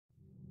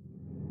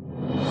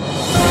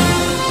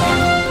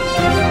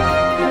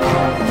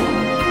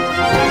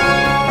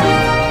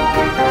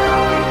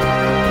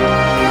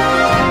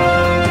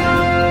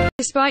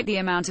Despite the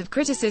amount of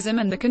criticism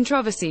and the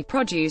controversy,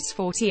 Produce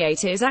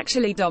 48 is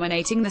actually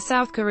dominating the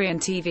South Korean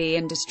TV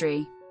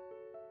industry.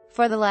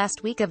 For the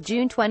last week of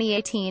June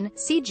 2018,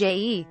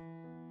 CJE.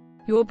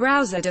 Your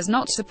browser does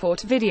not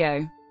support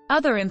video.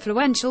 Other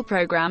influential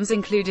programs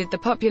included the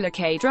popular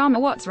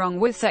K-drama What's Wrong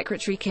with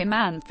Secretary Kim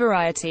and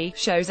variety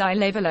shows I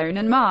Live Alone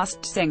and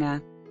Masked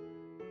Singer.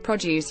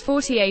 Produce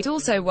 48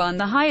 also won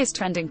the highest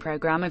trending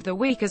program of the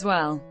week as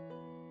well.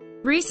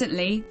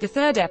 Recently, the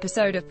third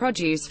episode of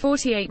Produce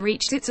 48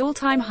 reached its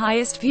all-time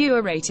highest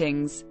viewer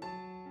ratings.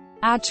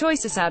 Ad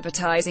Choices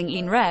advertising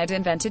in red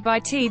invented by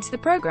Teeds, the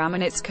program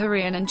and its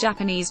Korean and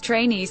Japanese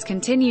trainees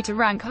continue to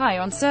rank high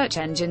on search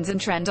engines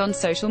and trend on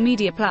social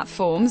media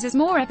platforms as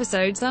more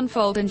episodes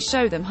unfold and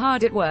show them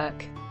hard at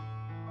work.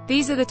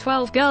 These are the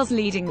 12 girls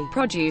leading the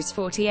Produce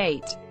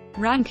 48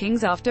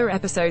 rankings after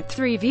episode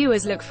 3.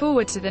 Viewers look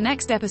forward to the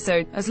next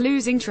episode, as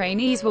losing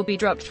trainees will be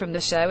dropped from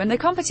the show and the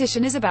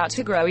competition is about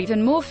to grow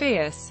even more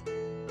fierce.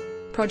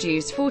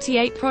 Produce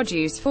 48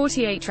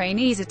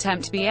 trainees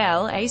attempt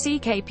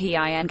BLACKPINK's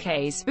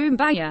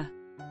Boombaya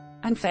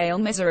and fail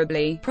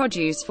miserably.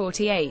 Produce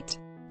 48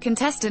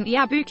 contestant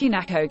Yabuki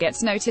Nako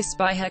gets noticed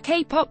by her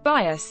K-pop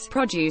bias.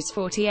 Produce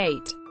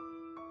 48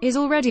 is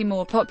already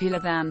more popular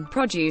than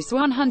Produce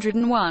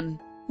 101.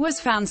 Was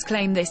fans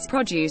claim this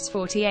Produce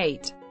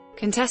 48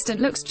 contestant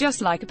looks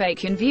just like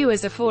bacon.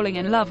 Viewers are falling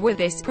in love with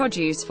this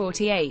Produce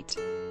 48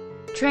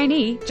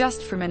 trainee.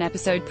 Just from an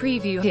episode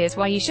preview, here's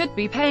why you should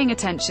be paying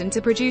attention to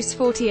Produce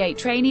 48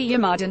 trainee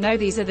Yamada. No,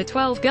 these are the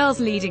 12 girls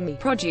leading the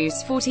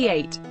Produce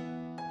 48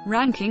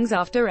 rankings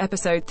after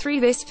episode 3.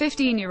 This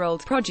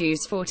 15-year-old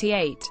Produce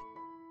 48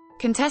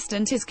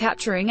 contestant is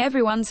capturing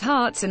everyone's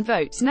hearts and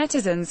votes.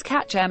 Netizens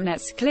catch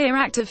Mnet's clear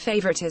act of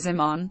favoritism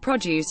on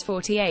Produce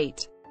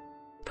 48.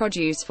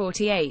 Produce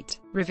 48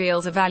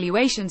 reveals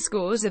evaluation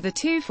scores of the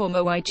two former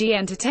YG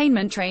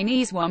Entertainment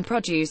trainees. One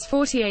Produce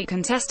 48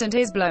 contestant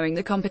is blowing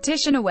the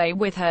competition away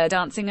with her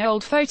dancing.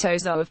 Old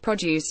photos of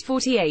Produce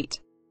 48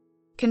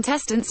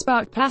 contestant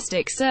sparked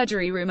plastic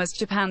surgery rumors.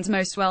 Japan's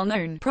most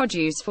well-known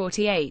Produce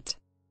 48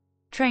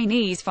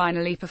 trainees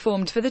finally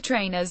performed for the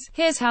trainers.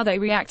 Here's how they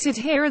reacted.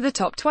 Here are the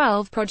top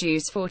 12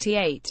 Produce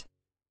 48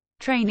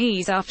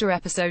 trainees after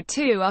episode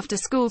 2. After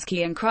school's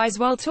Kian cries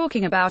while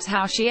talking about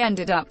how she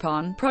ended up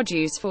on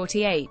Produce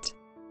 48.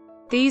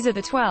 These are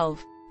the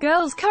 12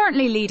 girls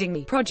currently leading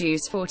the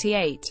Produce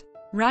 48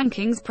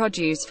 rankings.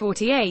 Produce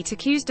 48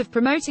 accused of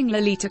promoting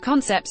Lolita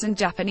concepts and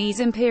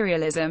Japanese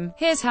imperialism.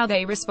 Here's how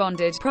they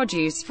responded.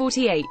 Produce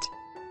 48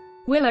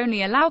 will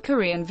only allow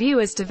Korean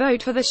viewers to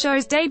vote for the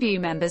show's debut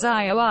members.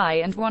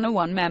 IOI and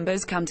 101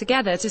 members come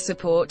together to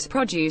support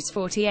Produce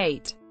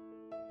 48.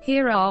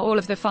 Here are all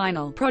of the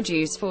final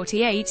Produce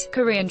 48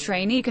 Korean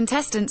trainee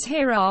contestants.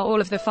 Here are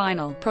all of the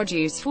final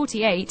Produce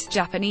 48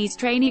 Japanese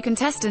trainee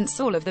contestants.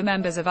 All of the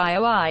members of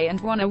IOI and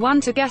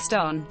 101 to guest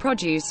on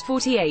Produce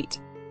 48.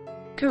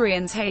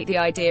 Koreans hate the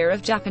idea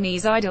of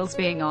Japanese idols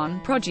being on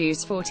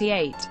Produce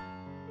 48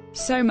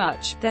 so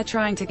much, they're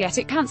trying to get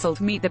it cancelled.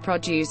 Meet the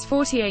Produce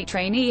 48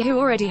 trainee who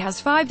already has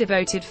 5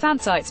 devoted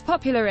fansites.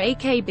 Popular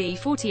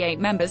AKB48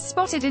 members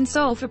spotted in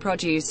Seoul for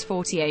Produce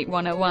 48.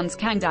 101's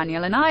Kang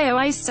Daniel and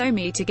IOI's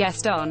Somi to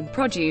guest on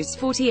Produce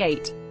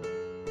 48.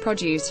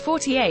 Produce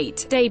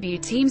 48 debut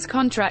team's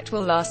contract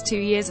will last 2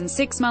 years and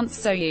 6 months.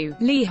 Soyu,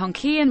 Lee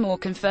Hong-ki and more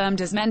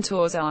confirmed as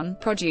mentors on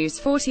Produce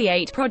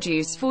 48.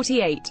 Produce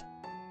 48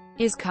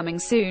 is coming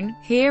soon.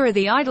 Here are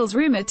the idols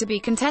rumored to be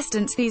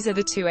contestants. These are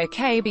the 2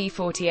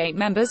 AKB48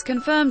 members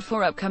confirmed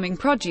for upcoming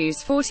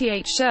Produce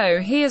 48 show.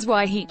 Here's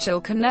why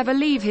Heechul can never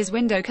leave his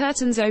window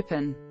curtains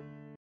open.